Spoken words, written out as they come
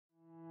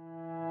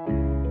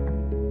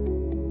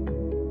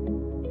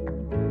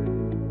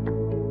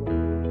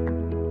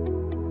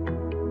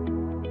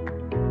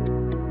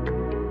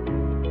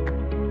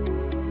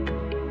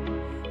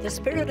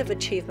Spirit of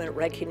Achievement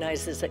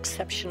recognizes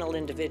exceptional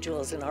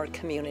individuals in our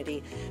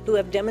community who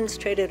have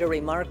demonstrated a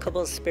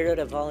remarkable spirit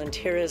of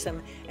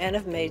volunteerism and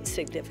have made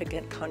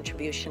significant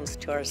contributions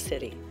to our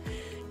city.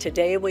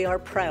 Today, we are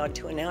proud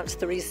to announce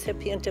the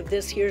recipient of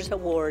this year's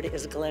award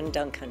is Glenn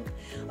Duncan,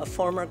 a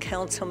former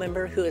council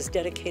member who has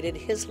dedicated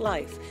his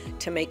life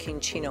to making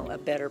Chino a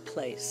better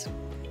place.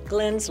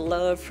 Glenn's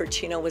love for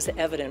Chino was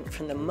evident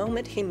from the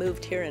moment he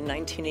moved here in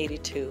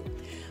 1982.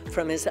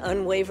 From his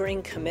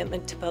unwavering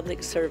commitment to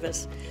public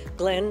service,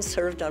 Glenn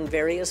served on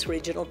various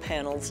regional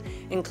panels,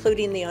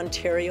 including the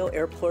Ontario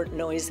Airport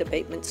Noise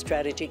Abatement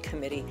Strategy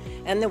Committee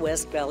and the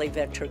West Valley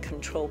Vector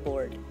Control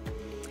Board.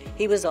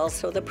 He was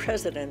also the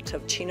president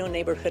of Chino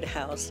Neighborhood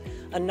House,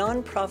 a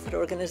nonprofit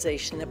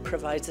organization that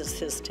provides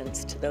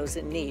assistance to those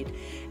in need,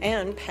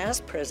 and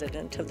past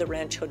president of the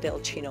Rancho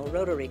del Chino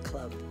Rotary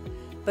Club.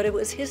 But it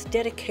was his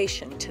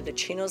dedication to the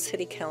Chino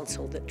City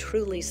Council that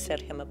truly set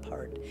him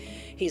apart.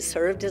 He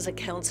served as a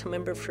council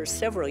member for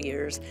several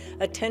years,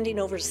 attending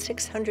over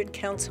 600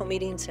 council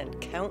meetings and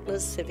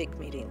countless civic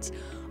meetings,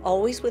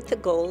 always with the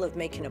goal of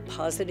making a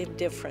positive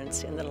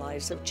difference in the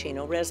lives of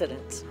Chino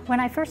residents. When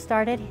I first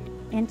started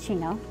in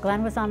Chino,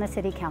 Glenn was on the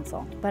city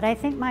council, but I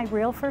think my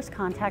real first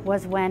contact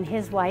was when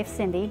his wife,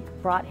 Cindy,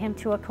 brought him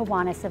to a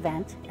Kiwanis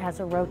event as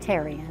a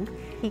Rotarian.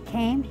 He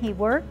came, he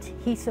worked,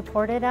 he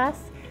supported us,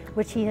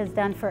 which he has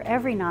done for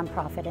every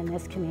nonprofit in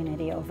this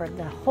community over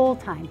the whole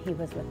time he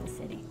was with the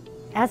city.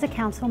 As a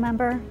council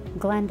member,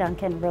 Glenn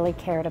Duncan really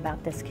cared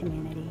about this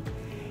community.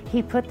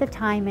 He put the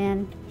time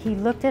in, he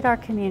looked at our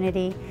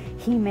community,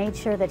 he made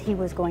sure that he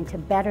was going to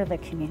better the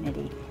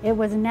community. It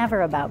was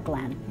never about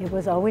Glenn. It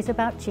was always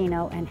about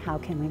Chino and how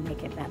can we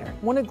make it better.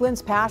 One of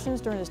Glenn's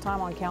passions during his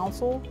time on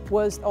council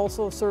was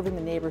also serving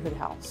the Neighborhood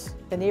House.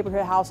 The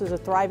Neighborhood House is a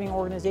thriving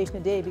organization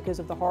today because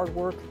of the hard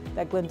work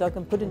that Glenn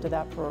Duncan put into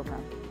that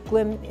program.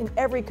 Glenn, in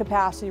every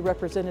capacity,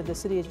 represented the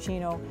City of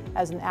Chino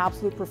as an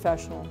absolute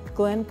professional.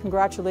 Glenn,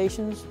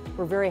 congratulations.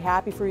 We're very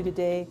happy for you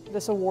today.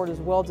 This award is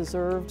well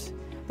deserved.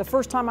 The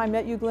first time I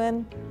met you,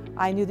 Glenn,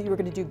 I knew that you were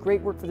going to do great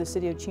work for the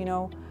City of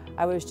Chino.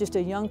 I was just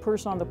a young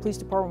person on the police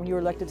department when you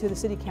were elected to the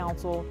City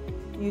Council.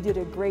 You did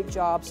a great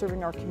job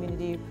serving our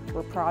community.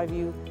 We're proud of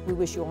you. We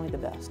wish you only the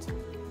best.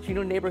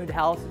 Chino Neighborhood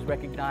House is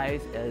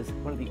recognized as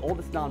one of the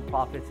oldest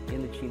nonprofits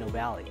in the Chino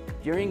Valley.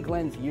 During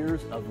Glenn's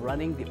years of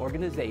running the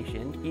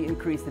organization, he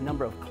increased the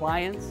number of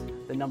clients,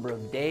 the number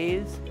of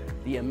days,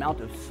 the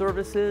amount of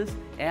services,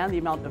 and the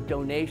amount of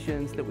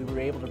donations that we were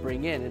able to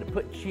bring in, and it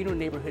put Chino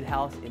Neighborhood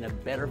House in a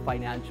better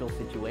financial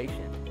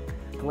situation.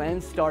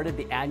 Glenn started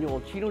the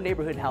annual Chino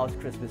Neighborhood House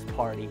Christmas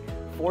Party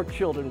for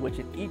children, which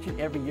in each and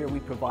every year we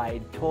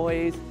provide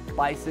toys,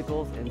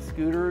 bicycles, and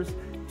scooters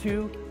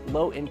to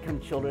low-income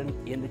children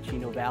in the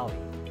Chino Valley.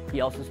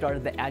 He also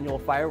started the annual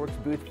fireworks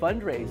booth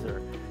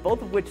fundraiser,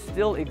 both of which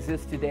still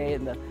exist today,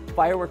 and the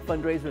firework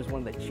fundraiser is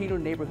one of the Chino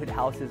Neighborhood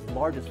House's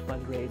largest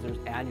fundraisers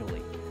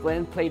annually.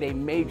 Glenn played a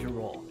major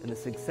role in the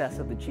success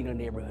of the Chino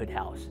Neighborhood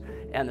House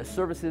and the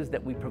services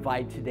that we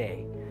provide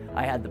today.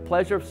 I had the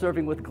pleasure of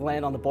serving with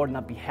Glenn on the board and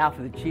on behalf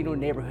of the Chino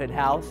Neighborhood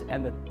House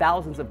and the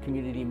thousands of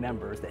community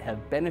members that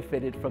have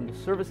benefited from the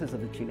services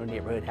of the Chino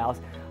Neighborhood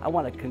House. I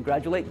want to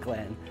congratulate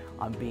Glenn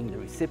on being the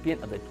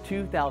recipient of the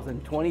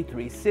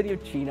 2023 City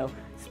of Chino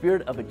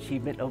Spirit of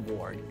Achievement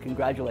Award.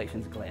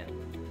 Congratulations, Glenn.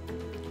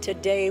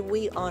 Today,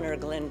 we honor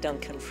Glenn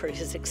Duncan for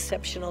his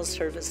exceptional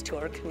service to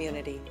our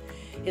community,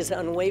 his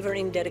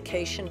unwavering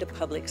dedication to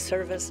public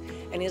service,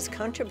 and his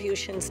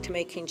contributions to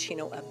making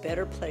Chino a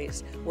better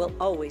place will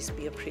always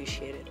be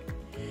appreciated.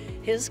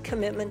 His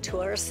commitment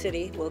to our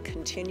city will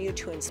continue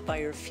to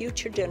inspire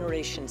future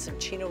generations of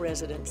Chino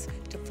residents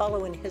to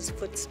follow in his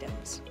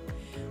footsteps.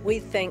 We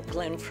thank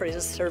Glenn for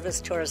his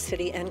service to our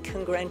city and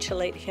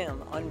congratulate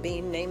him on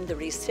being named the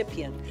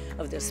recipient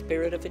of the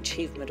Spirit of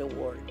Achievement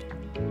Award.